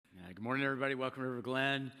Good morning, everybody. Welcome to River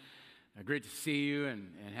Glen. Great to see you and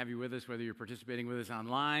have you with us, whether you're participating with us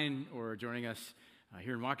online or joining us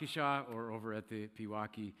here in Waukesha or over at the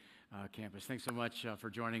Pewaukee campus. Thanks so much for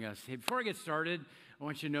joining us. Hey, before I get started, I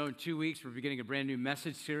want you to know in 2 weeks we're beginning a brand new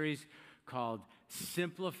message series called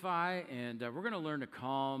Simplify, and we're going to learn to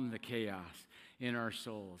calm the chaos in our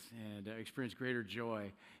souls and experience greater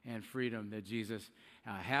joy and freedom that Jesus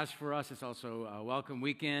has for us. It's also a welcome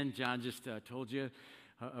weekend. John just told you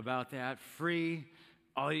about that. Free,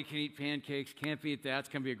 all-you-can-eat pancakes. Can't beat that. It's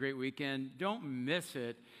going to be a great weekend. Don't miss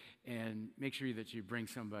it, and make sure that you bring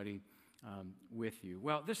somebody with you.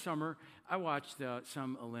 Well, this summer, I watched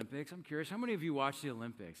some Olympics. I'm curious, how many of you watched the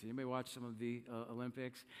Olympics? Anybody watch some of the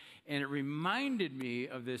Olympics? And it reminded me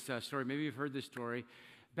of this story. Maybe you've heard this story.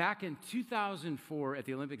 Back in 2004 at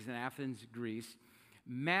the Olympics in Athens, Greece,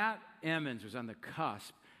 Matt Emmons was on the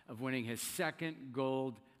cusp of winning his second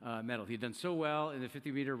gold medal. He had done so well in the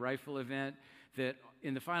 50-meter rifle event that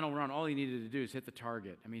in the final round, all he needed to do is hit the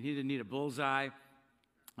target. I mean, he didn't need a bullseye,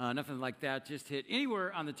 nothing like that, just hit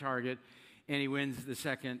anywhere on the target, and he wins the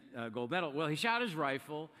second gold medal. Well, he shot his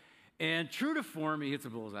rifle, and true to form, he hits a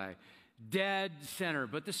bullseye. Dead center,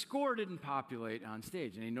 but the score didn't populate on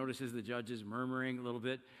stage, and he notices the judges murmuring a little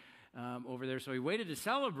bit over there, so he waited to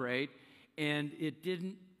celebrate, and it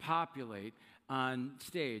didn't populate on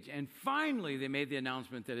stage. And finally, they made the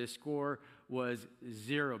announcement that his score was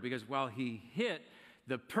 0, because while he hit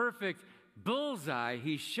the perfect bullseye,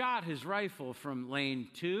 he shot his rifle from lane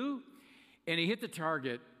 2, and he hit the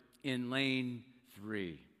target in lane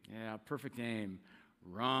 3. Yeah, perfect aim,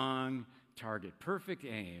 wrong target. Perfect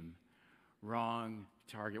aim, wrong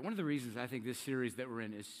target. One of the reasons I think this series that we're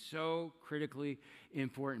in is so critically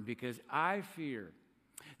important, because I fear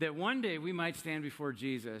that one day we might stand before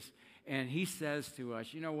Jesus and he says to us,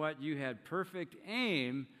 you know what, you had perfect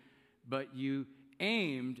aim, but you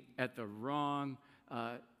aimed at the wrong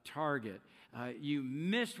target. You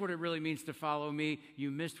missed what it really means to follow me. You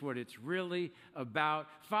missed what it's really about.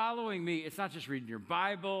 Following me, it's not just reading your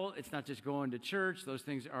Bible. It's not just going to church. Those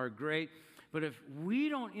things are great. But if we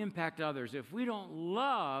don't impact others, if we don't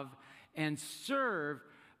love and serve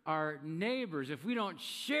our neighbors, if we don't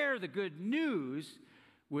share the good news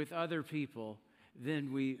with other people,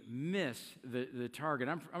 then we miss the target.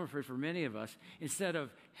 I'm afraid for many of us, instead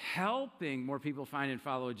of helping more people find and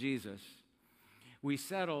follow Jesus, we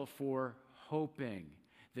settle for hoping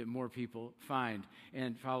that more people find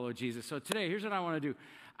and follow Jesus. So today, here's what I want to do.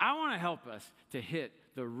 I want to help us to hit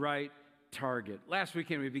the right target. Last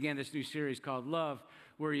weekend, we began this new series called Love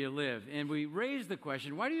Where You Live. And we raised the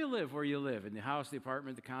question, why do you live where you live? In the house, the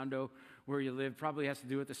apartment, the condo, where you live? Probably has to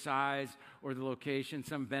do with the size or the location,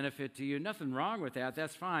 some benefit to you. Nothing wrong with that.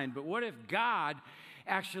 That's fine. But what if God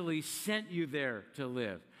actually sent you there to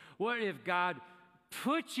live? What if God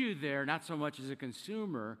put you there, not so much as a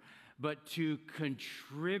consumer, but to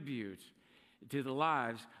contribute to the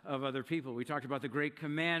lives of other people? We talked about the great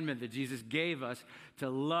commandment that Jesus gave us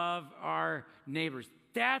to love our neighbors.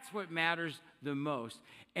 That's what matters the most.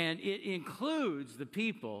 And it includes the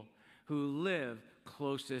people who live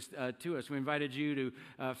closest to us. We invited you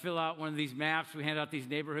to fill out one of these maps. We hand out these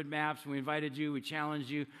neighborhood maps. We invited you, we challenged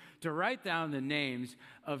you to write down the names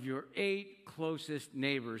of your 8 closest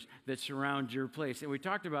neighbors that surround your place. And we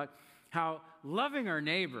talked about how loving our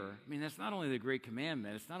neighbor, I mean, that's not only the great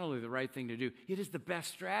commandment, it's not only the right thing to do, it is the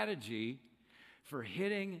best strategy for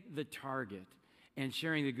hitting the target and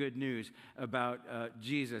sharing the good news about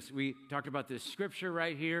Jesus. We talked about this scripture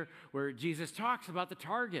right here where Jesus talks about the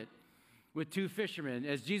target with 2 fishermen.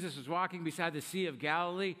 As Jesus was walking beside the Sea of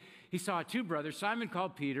Galilee, he saw 2 brothers, Simon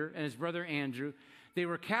called Peter and his brother Andrew. They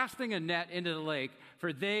were casting a net into the lake,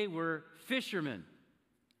 for they were fishermen.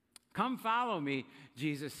 Come follow me,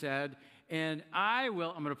 Jesus said, and I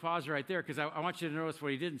will. I'm going to pause right there because I want you to notice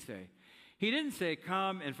what he didn't say. He didn't say,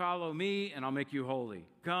 come and follow me and I'll make you holy.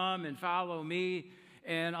 Come and follow me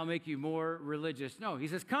and I'll make you more religious. No, he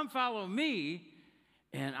says, come follow me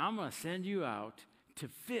and I'm going to send you out to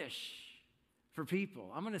fish for people.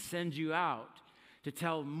 I'm going to send you out to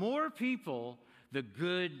tell more people the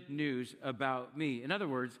good news about me. In other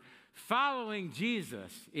words, following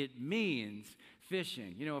Jesus, it means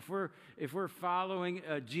fishing. You know, if we're following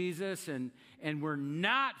Jesus and we're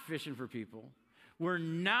not fishing for people, we're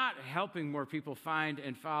not helping more people find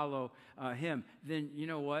and follow him, then you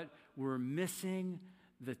know what? We're missing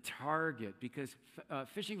the target, because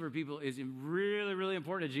fishing for people is really, really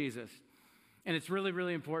important to Jesus. And it's really,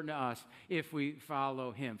 really important to us if we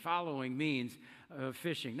follow him. Following means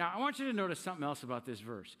fishing. Now, I want you to notice something else about this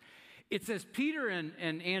verse. It says Peter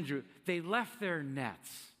and Andrew, they left their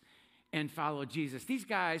nets and followed Jesus. These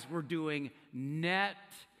guys were doing net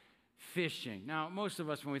fishing. Now, most of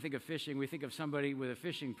us, when we think of fishing, we think of somebody with a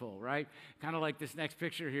fishing pole, right? Kind of like this next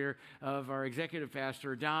picture here of our executive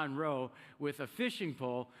pastor, Don Rowe, with a fishing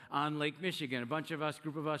pole on Lake Michigan.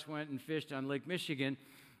 Group of us went and fished on Lake Michigan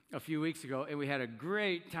a few weeks ago, and we had a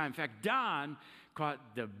great time. In fact, Don caught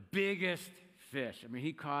the biggest fish. I mean,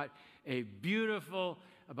 he caught a beautiful,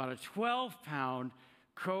 about a 12-pound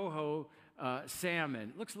coho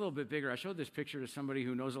salmon. It looks a little bit bigger. I showed this picture to somebody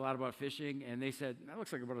who knows a lot about fishing, and they said, that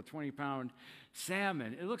looks like about a 20-pound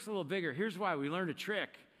salmon. It looks a little bigger. Here's why. We learned a trick.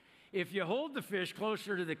 If you hold the fish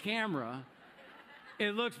closer to the camera,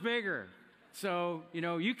 it looks bigger. So,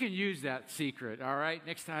 you can use that secret, all right?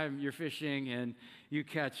 Next time you're fishing and you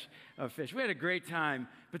catch a fish. We had a great time,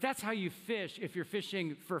 but that's how you fish if you're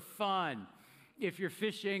fishing for fun, if you're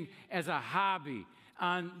fishing as a hobby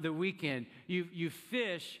on the weekend. You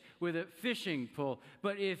fish with a fishing pole.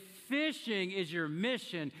 But if fishing is your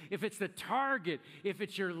mission, if it's the target, if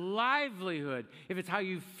it's your livelihood, if it's how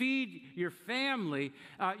you feed your family,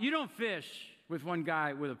 you don't fish with one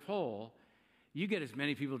guy with a pole. You get as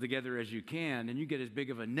many people together as you can, and you get as big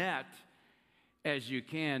of a net as you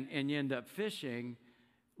can, and you end up fishing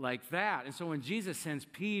like that. And so when Jesus sends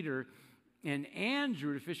Peter and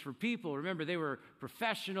Andrew to fish for people, remember, they were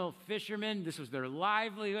professional fishermen. This was their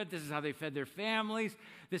livelihood. This is how they fed their families.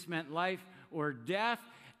 This meant life or death.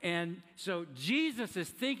 And so Jesus is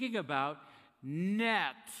thinking about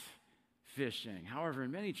net fishing. However,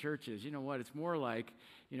 in many churches, you know what? It's more like,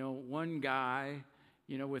 one guy,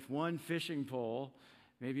 with one fishing pole,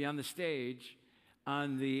 maybe on the stage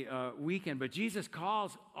on the weekend. But Jesus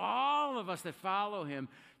calls all of us that follow him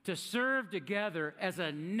to serve together as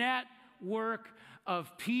a network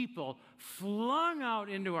of people flung out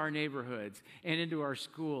into our neighborhoods and into our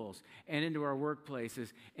schools and into our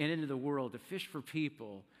workplaces and into the world to fish for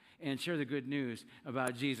people and share the good news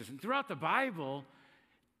about Jesus. And throughout the Bible,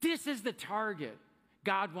 this is the target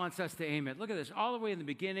God wants us to aim at. Look at this, all the way in the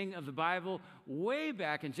beginning of the Bible, way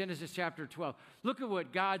back in Genesis chapter 12. Look at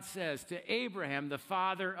what God says to Abraham, the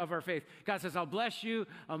father of our faith. God says, I'll bless you.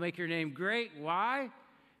 I'll make your name great. Why?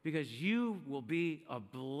 Because you will be a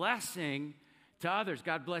blessing to others.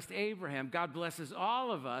 God blessed Abraham. God blesses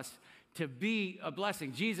all of us to be a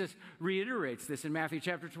blessing. Jesus reiterates this in Matthew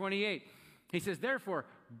chapter 28. He says, therefore,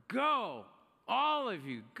 go. All of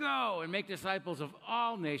you, go and make disciples of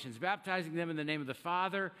all nations, baptizing them in the name of the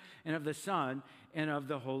Father and of the Son and of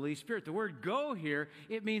the Holy Spirit. The word go here,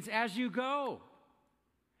 it means as you go,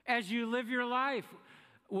 as you live your life.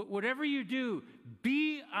 Whatever you do,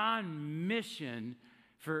 be on mission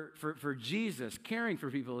for Jesus, caring for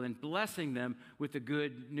people and blessing them with the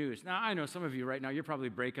good news. Now, I know some of you right now, you're probably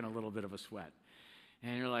breaking a little bit of a sweat.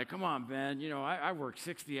 And you're like, come on, Ben, I work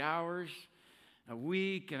 60 hours a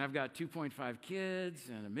week, and I've got 2.5 kids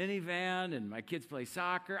and a minivan, and my kids play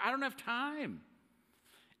soccer. I don't have time.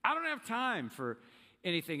 I don't have time for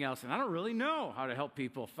anything else, and I don't really know how to help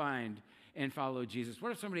people find and follow Jesus.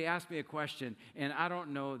 What if somebody asked me a question, and I don't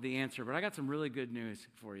know the answer, but I got some really good news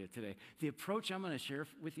for you today. The approach I'm going to share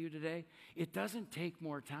with you today, it doesn't take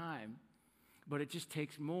more time, but it just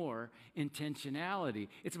takes more intentionality.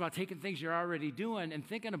 It's about taking things you're already doing and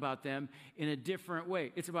thinking about them in a different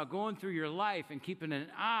way. It's about going through your life and keeping an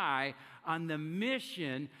eye on the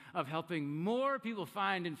mission of helping more people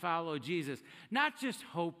find and follow Jesus, not just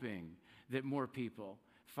hoping that more people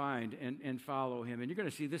find and follow him. And you're going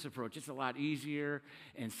to see this approach. It's a lot easier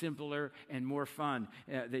and simpler and more fun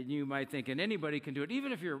than you might think. And anybody can do it.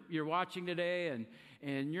 Even if you're watching today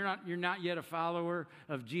and you're not yet a follower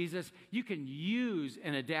of Jesus, you can use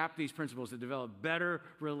and adapt these principles to develop better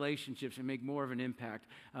relationships and make more of an impact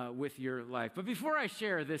with your life. But before I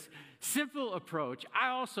share this simple approach,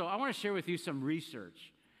 I want to share with you some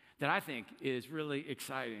research that I think is really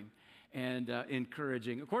exciting and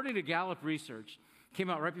encouraging. According to Gallup research, came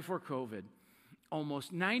out right before COVID,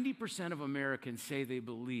 almost 90% of Americans say they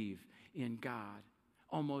believe in God.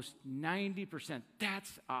 Almost 90%. That's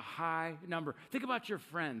a high number. Think about your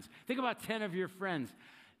friends. Think about 10 of your friends.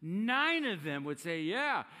 9 of them would say,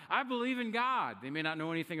 yeah, I believe in God. They may not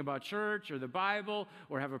know anything about church or the Bible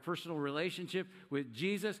or have a personal relationship with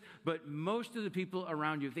Jesus, but most of the people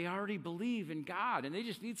around you, they already believe in God, and they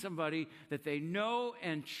just need somebody that they know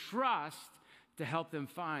and trust to help them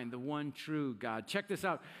find the one true God. Check this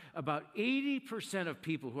out. About 80% of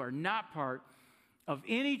people who are not part of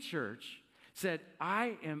any church said,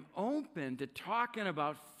 I am open to talking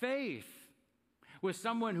about faith with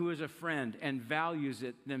someone who is a friend and values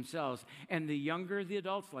it themselves. And the younger the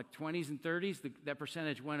adults, like 20s and 30s, that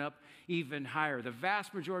percentage went up even higher. The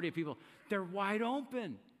vast majority of people, they're wide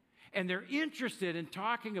open. And they're interested in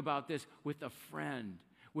talking about this with a friend,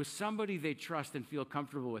 with somebody they trust and feel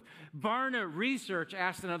comfortable with. Barna Research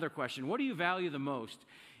asked another question. What do you value the most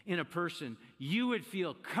in a person you would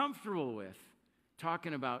feel comfortable with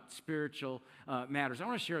talking about spiritual matters? I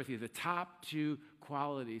want to share with you the top 2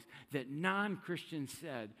 qualities that non-Christians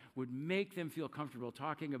said would make them feel comfortable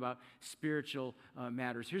talking about spiritual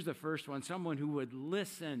matters. Here's the first one: someone who would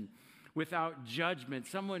listen without judgment,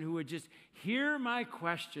 someone who would just hear my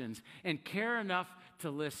questions and care enough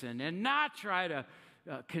to listen and not try to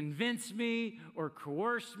convince me or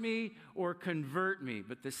coerce me or convert me.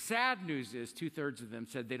 But the sad news is 2/3 of them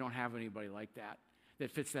said they don't have anybody like that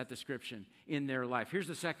fits that description in their life. Here's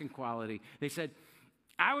the second quality. They said,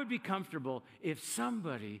 I would be comfortable if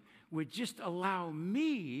somebody would just allow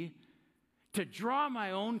me to draw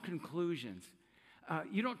my own conclusions.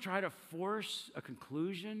 You don't try to force a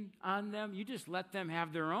conclusion on them. You just let them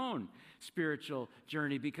have their own spiritual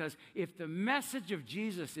journey, because if the message of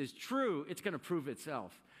Jesus is true, it's going to prove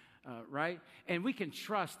itself, right? And we can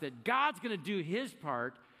trust that God's going to do his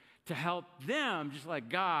part to help them, just like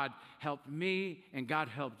God helped me and God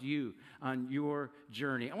helped you on your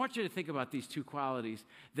journey. I want you to think about these 2 qualities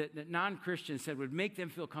that non-Christians said would make them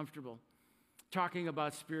feel comfortable talking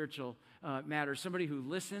about spiritual matters. Somebody who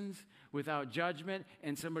listens without judgment,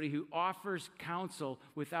 and somebody who offers counsel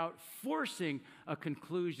without forcing a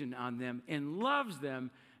conclusion on them and loves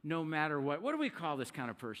them no matter what. What do we call this kind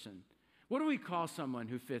of person? What do we call someone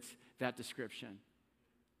who fits that description?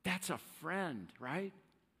 That's a friend, right?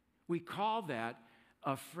 We call that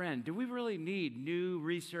a friend. Do we really need new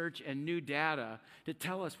research and new data to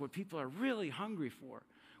tell us what people are really hungry for,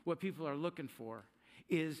 what people are looking for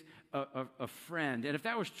is a friend? And if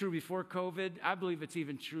that was true before COVID, I believe it's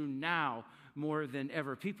even true now more than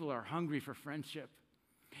ever. People are hungry for friendship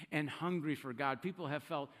and hungry for God. People have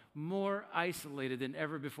felt more isolated than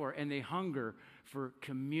ever before, and they hunger for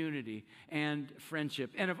community and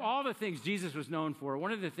friendship. And of all the things Jesus was known for,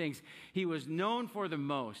 one of the things he was known for the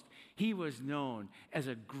most, he was known as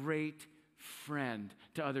a great friend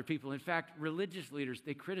to other people. In fact, religious leaders,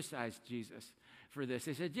 they criticized Jesus for this.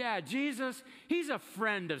 They said, yeah, Jesus, he's a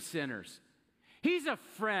friend of sinners. He's a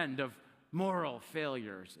friend of moral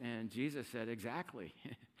failures. And Jesus said, exactly.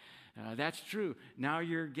 That's true. Now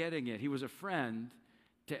you're getting it. He was a friend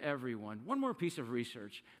to everyone. One more piece of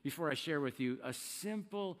research before I share with you a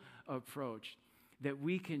simple approach that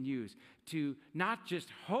we can use to not just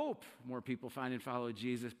hope more people find and follow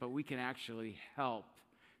Jesus, but we can actually help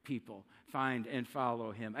people find and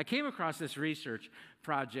follow him. I came across this research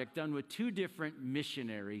project done with 2 different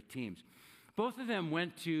missionary teams. Both of them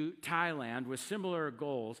went to Thailand with similar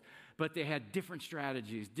goals, but they had different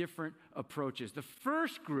strategies, different approaches. The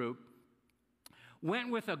first group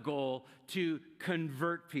went with a goal to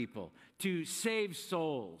convert people, to save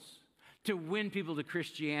souls, to win people to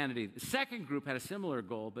Christianity. The second group had a similar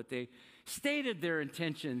goal, but they stated their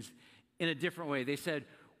intentions in a different way. They said,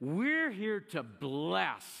 we're here to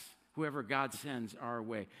bless whoever God sends our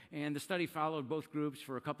way. And the study followed both groups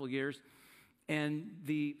for a couple years, and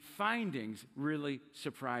the findings really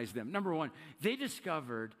surprised them. Number one, they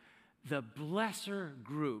discovered the blesser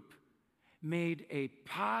group made a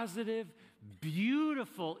positive,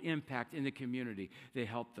 beautiful impact in the community. They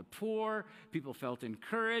helped the poor, people felt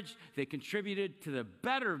encouraged, they contributed to the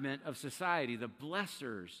betterment of society. The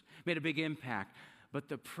blessers made a big impact. But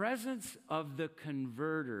the presence of the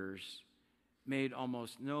converters made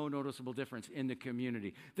almost no noticeable difference in the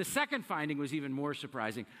community. The second finding was even more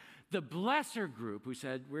surprising. The blesser group, who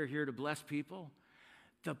said, we're here to bless people,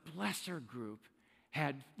 the blesser group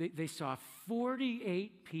they saw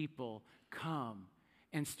 48 people come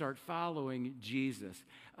and start following Jesus.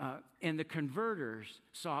 And the converters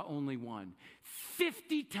saw only 1.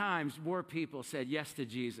 50 times more people said yes to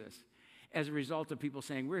Jesus as a result of people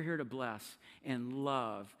saying, we're here to bless and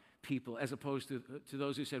love people, as opposed to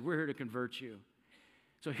those who said, we're here to convert you.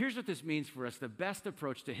 So here's what this means for us. The best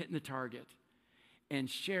approach to hitting the target and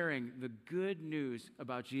sharing the good news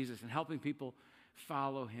about Jesus and helping people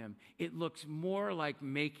follow him, it looks more like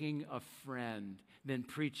making a friend than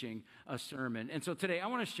preaching a sermon. And so today I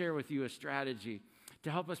want to share with you a strategy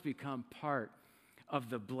to help us become part of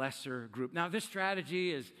the blesser group. Now, this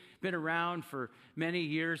strategy has been around for many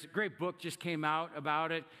years. A great book just came out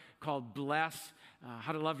about it called Bless,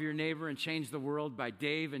 How to Love Your Neighbor and Change the World by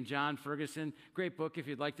Dave and John Ferguson. Great book if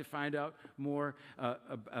you'd like to find out more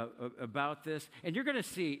about this. And you're going to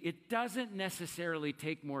see it doesn't necessarily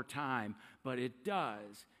take more time, but it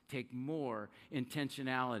does take more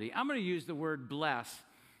intentionality. I'm going to use the word bless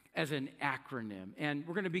as an acronym. And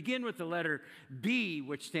we're going to begin with the letter B,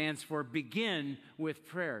 which stands for begin with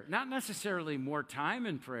prayer. Not necessarily more time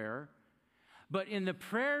in prayer, But in the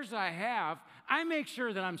prayers I have, I make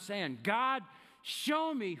sure that I'm saying, God,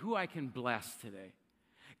 show me who I can bless today.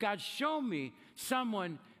 God, show me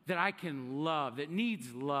someone that I can love, that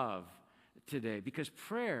needs love today. Because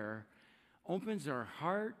prayer opens our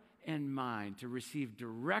heart and mind to receive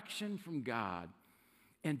direction from God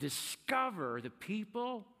and discover the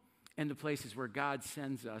people and the places where God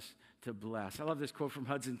sends us to bless. I love this quote from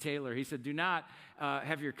Hudson Taylor. He said, do not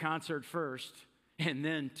have your concert first and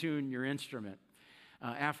then tune your instrument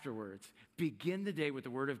afterwards. Begin the day with the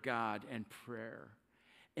Word of God and prayer.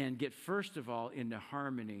 And get, first of all, into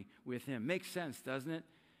harmony with Him. Makes sense, doesn't it?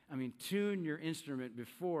 I mean, tune your instrument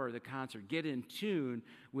before the concert. Get in tune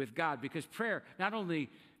with God, because prayer not only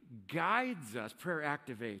guides us, prayer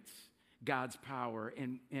activates God's power.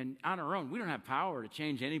 And on our own, we don't have power to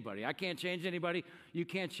change anybody. I can't change anybody. You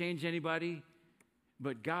can't change anybody.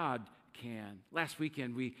 But God can. Last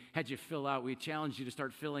weekend, we challenged you to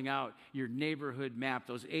start filling out your neighborhood map,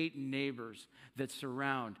 those 8 neighbors that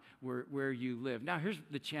surround where you live. Now, here's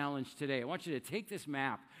the challenge today. I want you to take this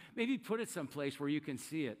map, maybe put it someplace where you can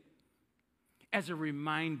see it, as a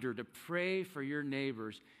reminder to pray for your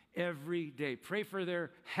neighbors every day. Pray for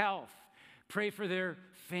their health. Pray for their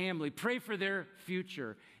family. Pray for their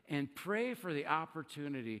future. And pray for the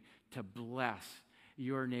opportunity to bless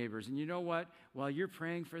your neighbors. And you know what? While you're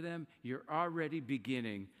praying for them, you're already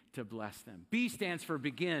beginning to bless them. B stands for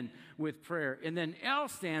begin with prayer. And then L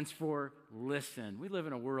stands for listen. We live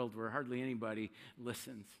in a world where hardly anybody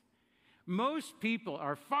listens. Most people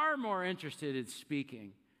are far more interested in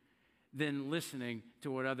speaking than listening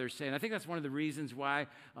to what others say. And I think that's one of the reasons why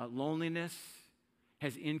loneliness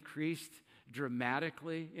has increased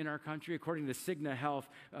dramatically in our country. According to Cigna Health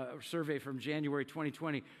survey from January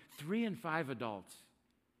 2020, 3 in 5 adults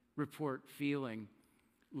report feeling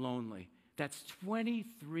lonely. That's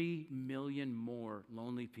 23 million more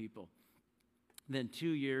lonely people than 2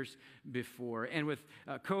 years before. And with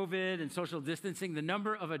COVID and social distancing, the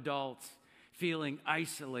number of adults feeling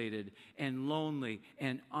isolated and lonely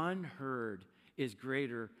and unheard is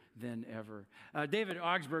greater than ever. David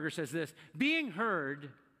Augsburger says this: being heard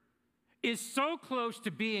is so close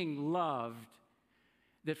to being loved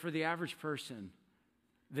that for the average person,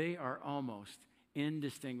 they are almost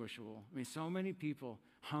indistinguishable. I mean, so many people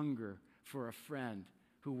hunger for a friend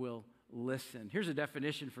who will listen. Here's a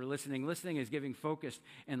definition for listening. Listening is giving focused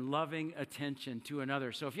and loving attention to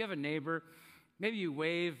another. So if you have a neighbor, maybe you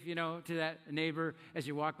wave, to that neighbor as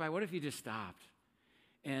you walk by. What if you just stopped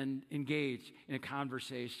and engage in a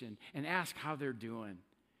conversation and ask how they're doing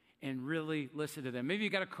and really listen to them? Maybe you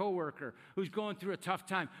got a coworker who's going through a tough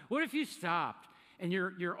time. What if you stopped and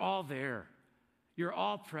you're all there? You're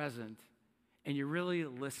all present and you really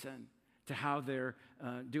listen to how they're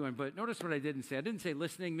doing. But notice what I didn't say. I didn't say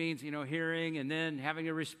listening means, hearing and then having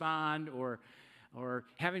to respond or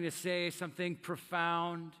having to say something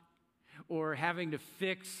profound or having to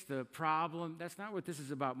fix the problem. That's not what this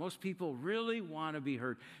is about. Most people really want to be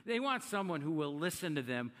heard. They want someone who will listen to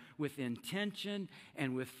them with intention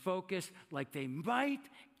and with focus, like they might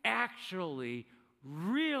actually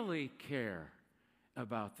really care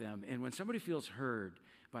about them. And when somebody feels heard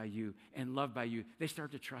by you and loved by you, they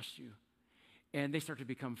start to trust you and they start to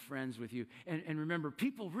become friends with you. And remember,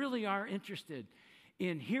 people really are interested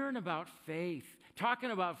in hearing about faith, talking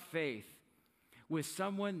about faith with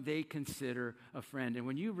someone they consider a friend. And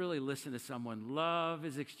when you really listen to someone, love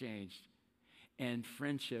is exchanged and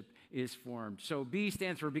friendship is formed. So B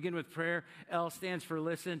stands for begin with prayer. L stands for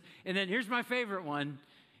listen. And then here's my favorite one.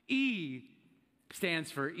 E stands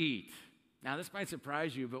for eat. Now, this might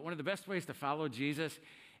surprise you, but one of the best ways to follow Jesus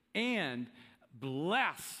and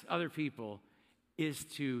bless other people is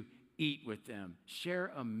to eat with them,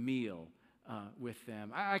 share a meal with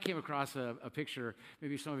them. I came across a picture,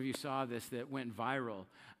 maybe some of you saw this, that went viral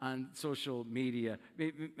on social media.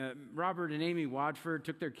 Robert and Amy Wadford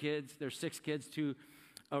took their 6 kids, to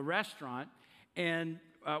a restaurant, and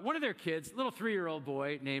one of their kids, a little 3-year-old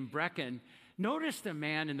boy named Brecken, noticed a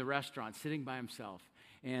man in the restaurant sitting by himself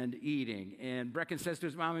and eating. And Brecken says to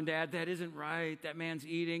his mom and dad, "That isn't right. That man's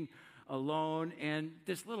eating alone." And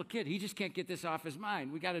this little kid, he just can't get this off his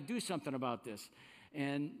mind. We got to do something about this.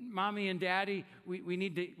 And Mommy and Daddy, we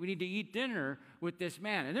need to eat dinner with this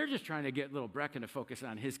man. And they're just trying to get little Brecken to focus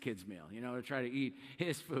on his kid's meal, to try to eat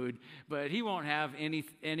his food. But he won't have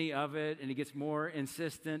any of it, and he gets more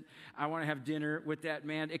insistent. I want to have dinner with that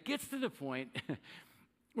man. It gets to the point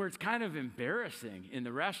where it's kind of embarrassing in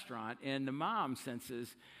the restaurant, and the mom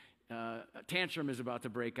senses a tantrum is about to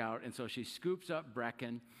break out, and so she scoops up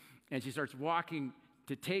Brecken, and she starts walking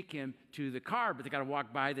to take him to the car, but they got to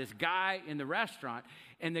walk by this guy in the restaurant,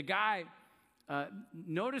 and the guy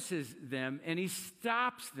notices them and he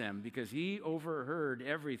stops them because he overheard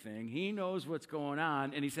everything. He knows what's going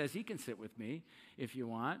on, and he says, he can sit with me if you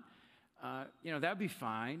want. That'd be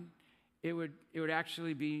fine. It would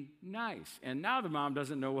actually be nice. And now the mom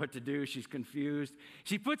doesn't know what to do. She's confused.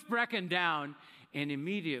 She puts Brecken down, and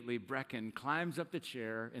immediately Brecken climbs up the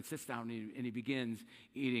chair and sits down, and he begins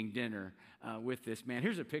eating dinner with this man.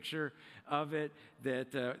 Here's a picture of it.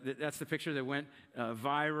 That's the picture that went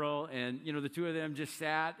viral. And, the two of them just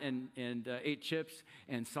sat and ate chips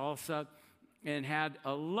and salsa and had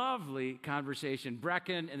a lovely conversation.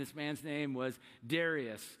 Brecken, and this man's name was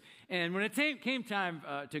Darius. And when it came time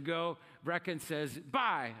to go, Brecken says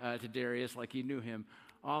bye to Darius like he knew him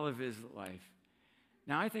all of his life.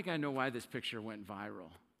 Now, I think I know why this picture went viral.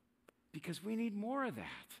 Because we need more of that.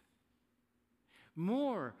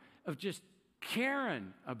 More of just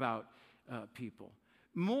caring about people.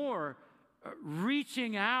 More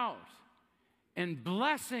reaching out and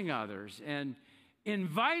blessing others and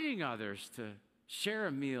inviting others to share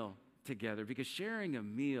a meal together. Because sharing a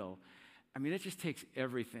meal, it just takes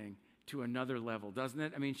everything to another level, doesn't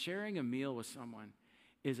it? Sharing a meal with someone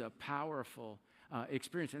is a powerful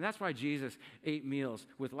experience. And that's why Jesus ate meals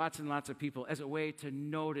with lots and lots of people as a way to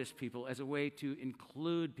notice people, as a way to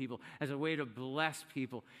include people, as a way to bless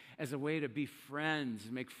people, as a way to be friends,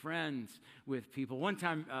 make friends with people. One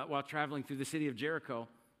time while traveling through the city of Jericho,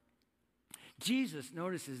 Jesus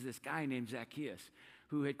notices this guy named Zacchaeus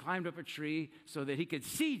who had climbed up a tree so that he could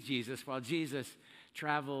see Jesus while Jesus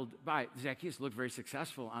traveled by. Zacchaeus looked very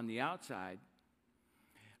successful on the outside,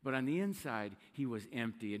 but on the inside, he was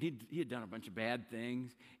empty. And he had done a bunch of bad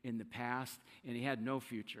things in the past, and he had no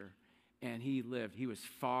future. And he was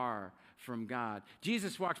far from God.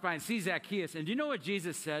 Jesus walks by and sees Zacchaeus, and do you know what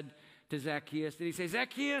Jesus said to Zacchaeus? Did he say,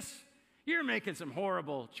 Zacchaeus, you're making some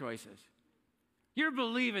horrible choices. You're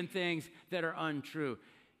believing things that are untrue.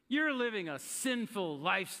 You're living a sinful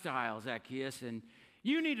lifestyle, Zacchaeus, and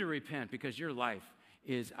you need to repent because your life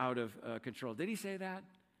is out of control. Did he say that?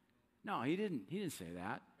 No, he didn't. He didn't say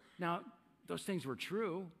that. Now, those things were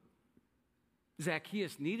true.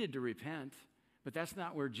 Zacchaeus needed to repent, but that's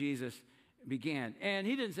not where Jesus began. And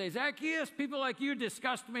he didn't say, Zacchaeus, people like you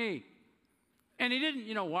disgust me. And he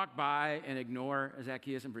didn't, walk by and ignore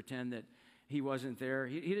Zacchaeus and pretend that he wasn't there.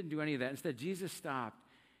 He didn't do any of that. Instead, Jesus stopped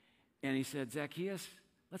and he said, Zacchaeus,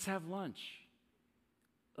 let's have lunch.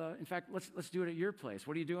 In fact, let's do it at your place.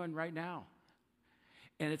 What are you doing right now?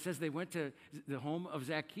 And it says they went to the home of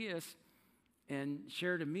Zacchaeus and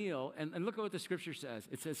shared a meal. And look at what the scripture says.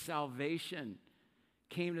 It says salvation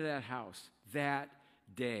came to that house that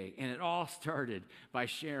day. And it all started by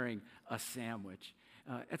sharing a sandwich.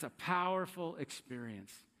 It's a powerful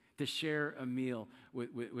experience to share a meal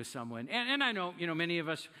with someone. And I know, many of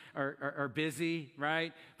us are busy,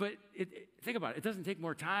 right? But think about it. It doesn't take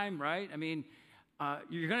more time, right?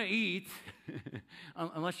 You're going to eat,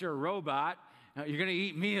 unless you're a robot. You're going to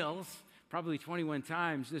eat meals, probably 21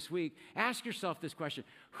 times this week. Ask yourself this question.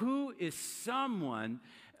 Who is someone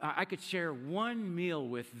I could share one meal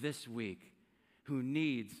with this week who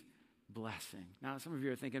needs blessing? Now, some of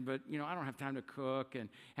you are thinking, but, I don't have time to cook and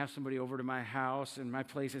have somebody over to my house, and my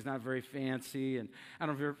place is not very fancy, and I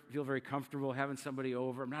don't feel very comfortable having somebody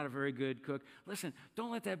over. I'm not a very good cook. Listen, don't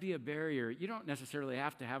let that be a barrier. You don't necessarily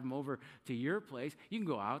have to have them over to your place. You can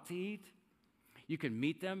go out to eat. You can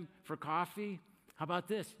meet them for coffee. How about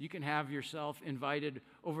this? You can have yourself invited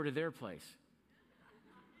over to their place.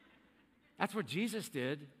 That's what Jesus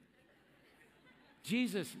did.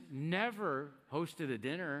 Jesus never hosted a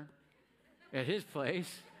dinner at his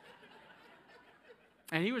place.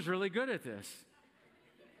 And he was really good at this.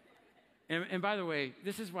 And by the way,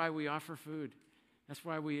 this is why we offer food. That's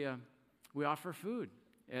why we offer food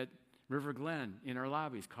at River Glen in our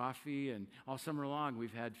lobbies, coffee, and all summer long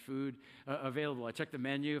we've had food available. I checked the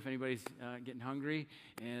menu if anybody's getting hungry,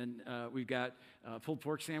 and we've got pulled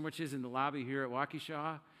pork sandwiches in the lobby here at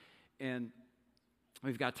Waukesha, and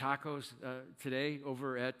we've got tacos today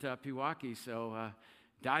over at Pewaukee, so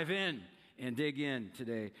dive in and dig in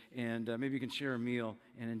today, and maybe you can share a meal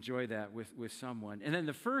and enjoy that with someone. And then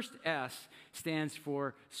the first S stands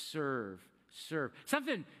for serve. Serve.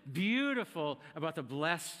 Something beautiful about the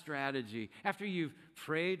bless strategy. After you've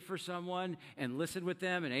prayed for someone and listened with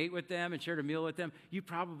them and ate with them and shared a meal with them, you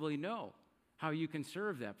probably know how you can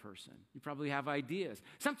serve that person. You probably have ideas.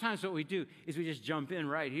 Sometimes what we do is we just jump in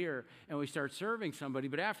right here and we start serving somebody,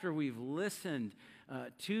 but after we've listened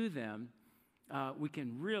to them, we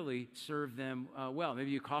can really serve them well.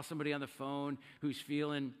 Maybe you call somebody on the phone who's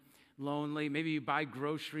feeling lonely. Maybe you buy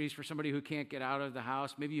groceries for somebody who can't get out of the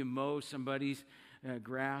house. Maybe you mow somebody's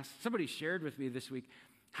grass. Somebody shared with me this week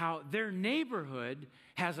how their neighborhood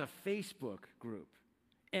has a Facebook group.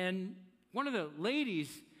 And one of the ladies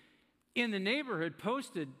in the neighborhood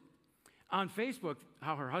posted on Facebook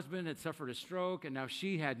how her husband had suffered a stroke, and now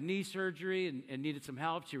she had knee surgery and needed some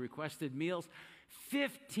help. She requested meals.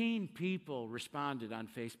 15 people responded on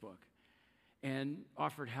Facebook and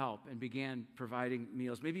offered help and began providing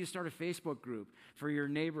meals. Maybe you start a Facebook group for your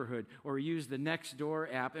neighborhood or use the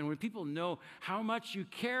Nextdoor app. And when people know how much you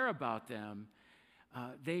care about them,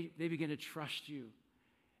 they begin to trust you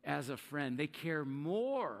as a friend. They care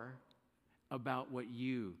more about what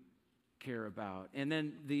you care about. And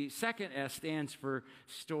then the second S stands for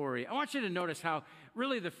story. I want you to notice how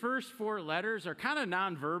really the first four letters are kind of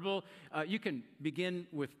nonverbal. You can begin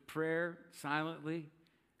with prayer silently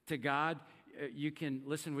to God. You can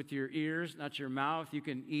listen with your ears, not your mouth. You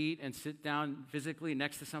can eat and sit down physically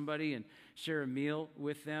next to somebody and share a meal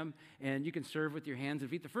with them. And you can serve with your hands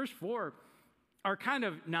and feet. The first four are kind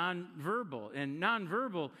of nonverbal. And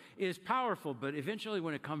nonverbal is powerful, but eventually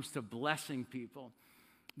when it comes to blessing people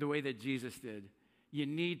the way that Jesus did, you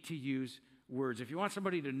need to use words. If you want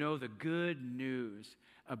somebody to know the good news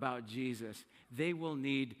about Jesus, they will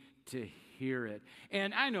need to hear it.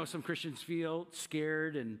 And I know some Christians feel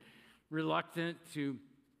scared and reluctant to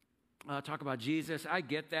talk about Jesus. I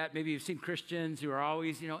get that. Maybe you've seen Christians who are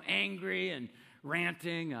always, angry and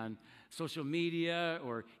ranting on social media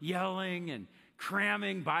or yelling and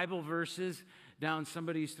cramming Bible verses down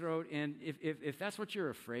somebody's throat. And if that's what you're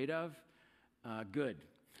afraid of, good.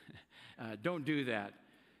 Don't do that,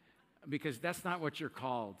 because that's not what you're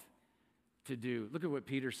called to do. Look at what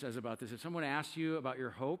Peter says about this. If someone asks you about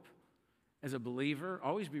your hope as a believer,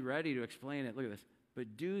 always be ready to explain it. Look at this.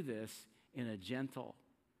 But do this in a gentle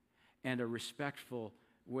and a respectful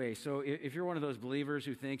way. So if you're one of those believers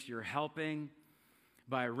who thinks you're helping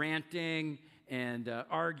by ranting and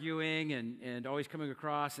arguing and always coming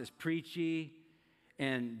across as preachy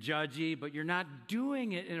and judgy, but you're not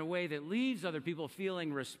doing it in a way that leaves other people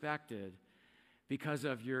feeling respected because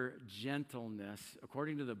of your gentleness,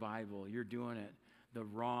 according to the Bible, you're doing it the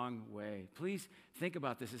wrong way. Please think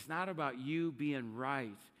about this. It's not about you being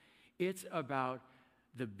right. It's about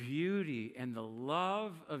the beauty and the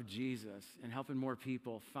love of Jesus and helping more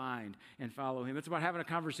people find and follow him. It's about having a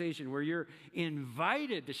conversation where you're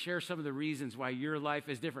invited to share some of the reasons why your life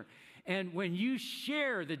is different. And when you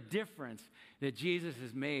share the difference that Jesus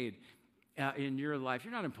has made in your life,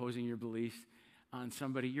 you're not imposing your beliefs on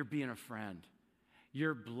somebody. You're being a friend.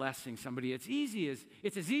 You're blessing somebody. It's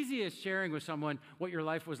as easy as sharing with someone what your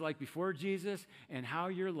life was like before Jesus and how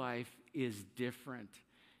your life is different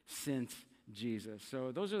since Jesus.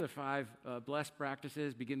 So those are the 5 blessed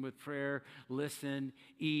practices. Begin with prayer, listen,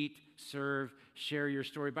 eat, serve, share your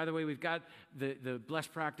story. By the way, we've got the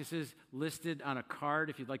blessed practices listed on a card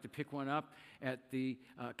if you'd like to pick one up at the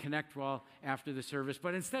Connect wall after the service.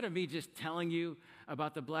 But instead of me just telling you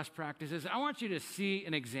about the blessed practices, I want you to see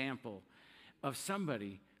an example of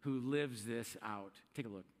somebody who lives this out. Take a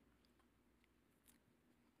look.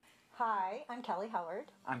 Hi, I'm Kelly Howard.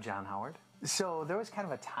 I'm John Howard. So there was kind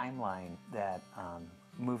of a timeline that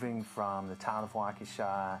moving from the town of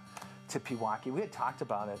Waukesha to Pewaukee, we had talked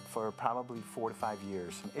about it for probably 4 to 5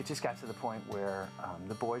 years. It just got to the point where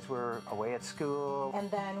the boys were away at school.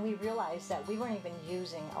 And then we realized that we weren't even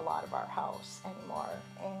using a lot of our house anymore.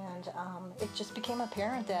 And it just became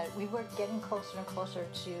apparent that we were getting closer and closer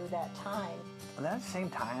to that time. And then at the same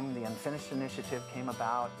time, the Unfinished Initiative came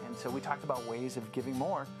about, and so we talked about ways of giving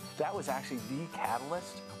more. That was actually the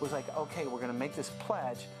catalyst, was like, okay, we're gonna make this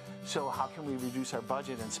pledge, so how can we reduce our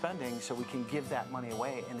budget and spending so we can give that money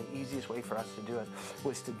away? And the easiest way for us to do it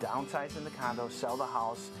was to downsize in the condo, sell the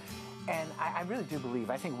house. And I really do believe,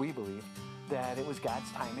 I think we believe, that it was God's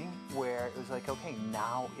timing where it was like, okay,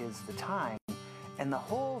 now is the time. And the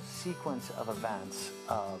whole sequence of events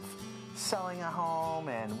of selling a home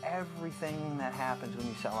and everything that happens when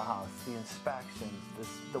you sell a house, the inspections,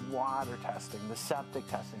 the water testing, the septic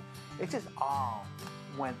testing, it just all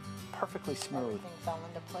went perfectly smooth. Everything fell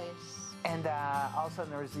into place. And all of a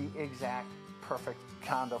sudden there was the exact perfect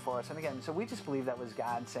condo for us. And again, so we just believe that was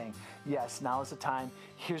God saying, yes, now is the time.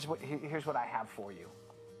 Here's what I have for you.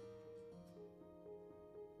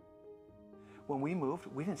 When we moved,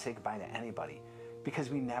 we didn't say goodbye to anybody because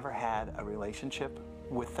we never had a relationship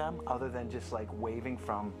with them other than just like waving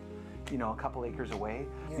from, a couple acres away.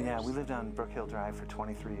 Years. Yeah, we lived on Brook Hill Drive for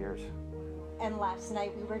 23 years. And last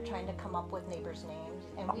night we were trying to come up with neighbors' names,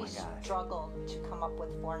 and we struggled to come up with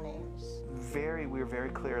 4 names. We were very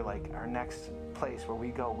clear, like our next place where we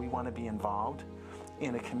go, we want to be involved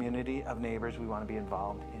in a community of neighbors. We want to be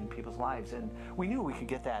involved in people's lives. And we knew we could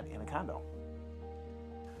get that in a condo.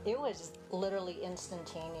 It was literally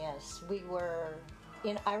instantaneous.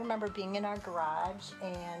 I remember being in our garage,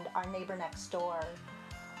 and our neighbor next door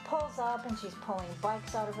pulls up and she's pulling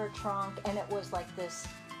bikes out of her trunk, and it was like this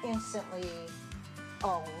instantly,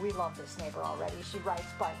 oh, we love this neighbor already. She rides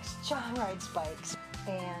bikes. John rides bikes.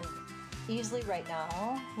 And easily right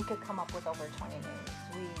now, we could come up with over 20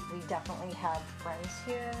 names. We definitely have friends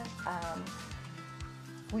here.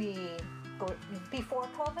 Before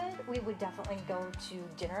COVID, we would definitely go to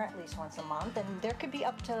dinner at least once a month, and there could be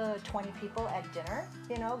up to 20 people at dinner,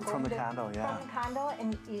 From the condo, yeah. From the condo,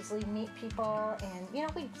 and easily meet people,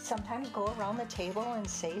 and, we'd sometimes go around the table and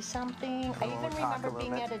say something. I even remember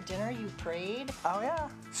being at a dinner, you prayed. Oh, yeah.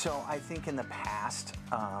 So I think in the past,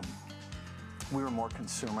 we were more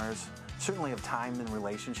consumers, certainly of time and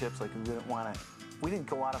relationships. Like we didn't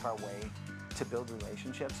go out of our way to build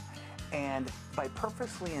relationships. And by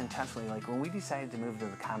purposely, intentionally, like when we decided to move to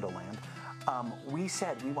the condo land, we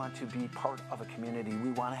said we want to be part of a community.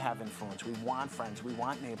 We want to have influence. We want friends. We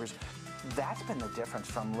want neighbors. That's been the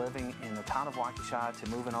difference from living in the town of Waukesha to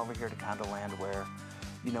moving over here to condo land, where,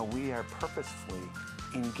 we are purposefully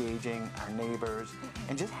engaging our neighbors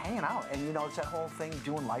and just hanging out. And, it's that whole thing,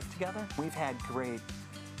 doing life together. We've had great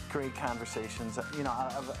conversations, of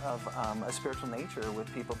a spiritual nature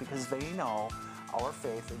with people, because they know our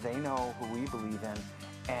faith, they know who we believe in,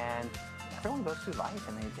 and everyone goes through life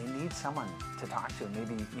and they need someone to talk to, and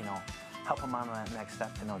maybe, help them on that next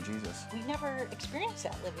step to know Jesus. We never experienced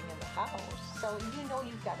that living in the house, so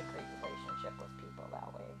you've got a great relationship with people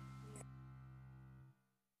that way.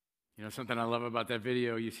 Something I love about that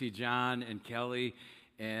video, you see John and Kelly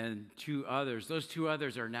and two others. Those two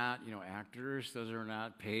others are not, actors. Those are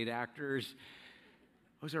not paid actors.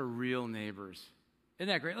 Those are real neighbors. Isn't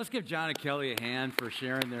that great? Let's give John and Kelly a hand for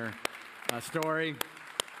sharing their story.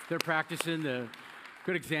 They're practicing the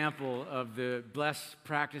good example of the blessed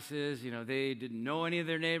practices. They didn't know any of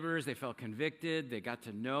their neighbors. They felt convicted. They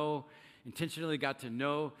intentionally got to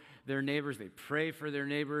know their neighbors. They pray for their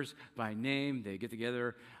neighbors by name. They get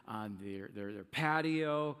together on their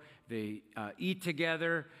patio. They eat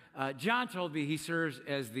together. John told me he serves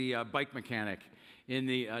as the bike mechanic in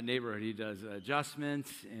the neighborhood. He does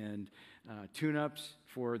adjustments and tune-ups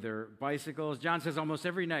for their bicycles. John says almost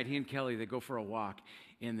every night he and Kelly, they go for a walk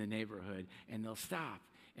in the neighborhood, and they'll stop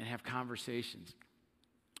and have conversations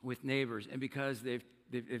with neighbors. And because they've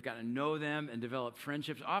gotten to know them and develop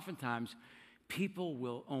friendships, oftentimes people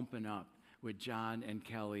will open up with John and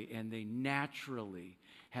Kelly, and they naturally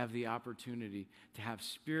have the opportunity to have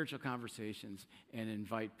spiritual conversations and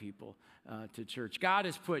invite people to church. God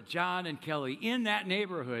has put John and Kelly in that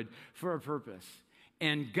neighborhood for a purpose.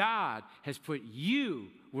 And God has put you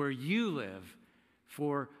where you live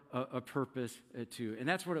for a purpose too. And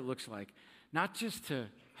that's what it looks like. Not just to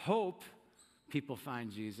hope people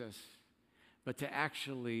find Jesus, but to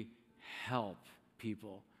actually help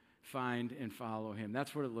people find and follow him.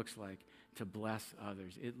 That's what it looks like to bless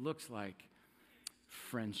others. It looks like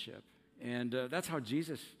friendship. And that's how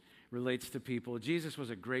Jesus relates to people. Jesus was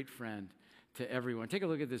a great friend to everyone. Take a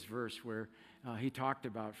look at this verse where he talked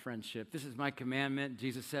about friendship. This is my commandment.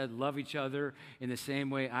 Jesus said, love each other in the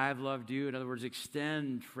same way I've loved you. In other words,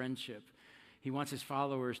 extend friendship. He wants his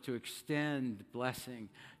followers to extend blessing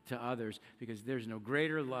to others, because there's no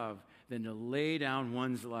greater love than to lay down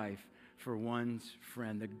one's life for one's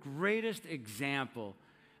friend. The greatest example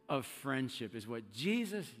of friendship is what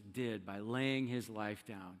Jesus did by laying his life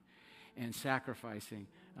down and sacrificing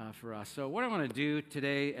for us. So what I want to do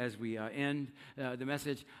today as we end the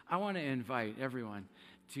message, I want to invite everyone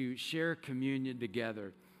to share communion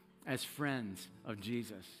together as friends of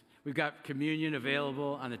Jesus. We've got communion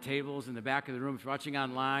available on the tables in the back of the room. If you're watching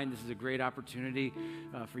online, this is a great opportunity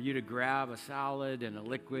for you to grab a salad and a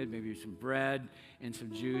liquid, maybe some bread and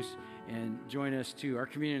some juice, and join us too. Our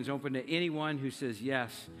communion is open to anyone who says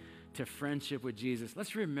yes to friendship with Jesus.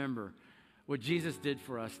 Let's remember what Jesus did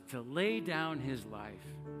for us, to lay down his life,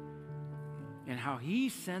 and how he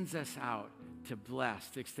sends us out to bless,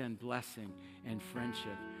 to extend blessing and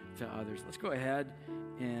friendship to others. Let's go ahead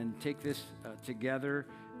and take this together.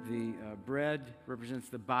 The bread represents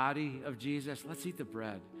the body of Jesus. Let's eat the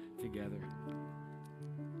bread together.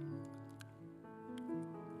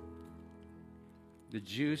 The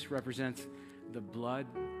juice represents the blood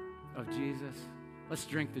of Jesus. Let's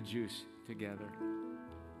drink the juice together.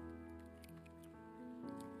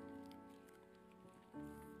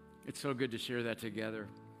 It's so good to share that together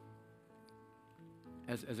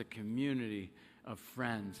as a community of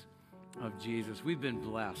friends of Jesus. We've been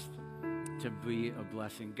blessed to be a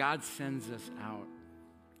blessing. God sends us out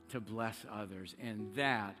to bless others, and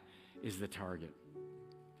that is the target.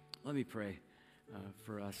 Let me pray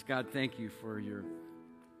for us. God, thank you for your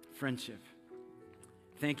friendship.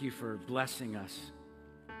 Thank you for blessing us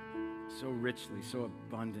so richly, so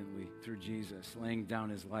abundantly through Jesus, laying down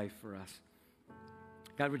his life for us.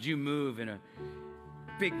 God, would you move in a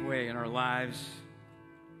big way in our lives,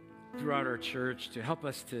 throughout our church, to help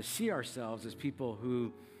us to see ourselves as people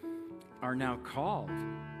who are now called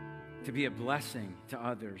to be a blessing to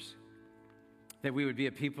others, that we would be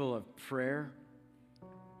a people of prayer,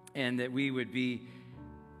 and that we would be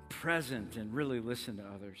present and really listen to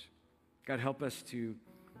others. God, help us to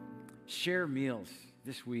share meals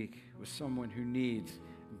this week with someone who needs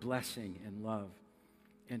blessing and love,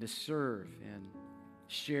 and to serve and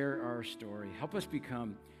share our story. Help us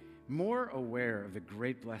become more aware of the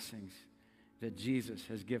great blessings that Jesus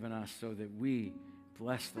has given us so that we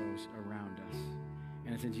bless those around us.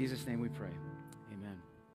 And it's in Jesus' name we pray.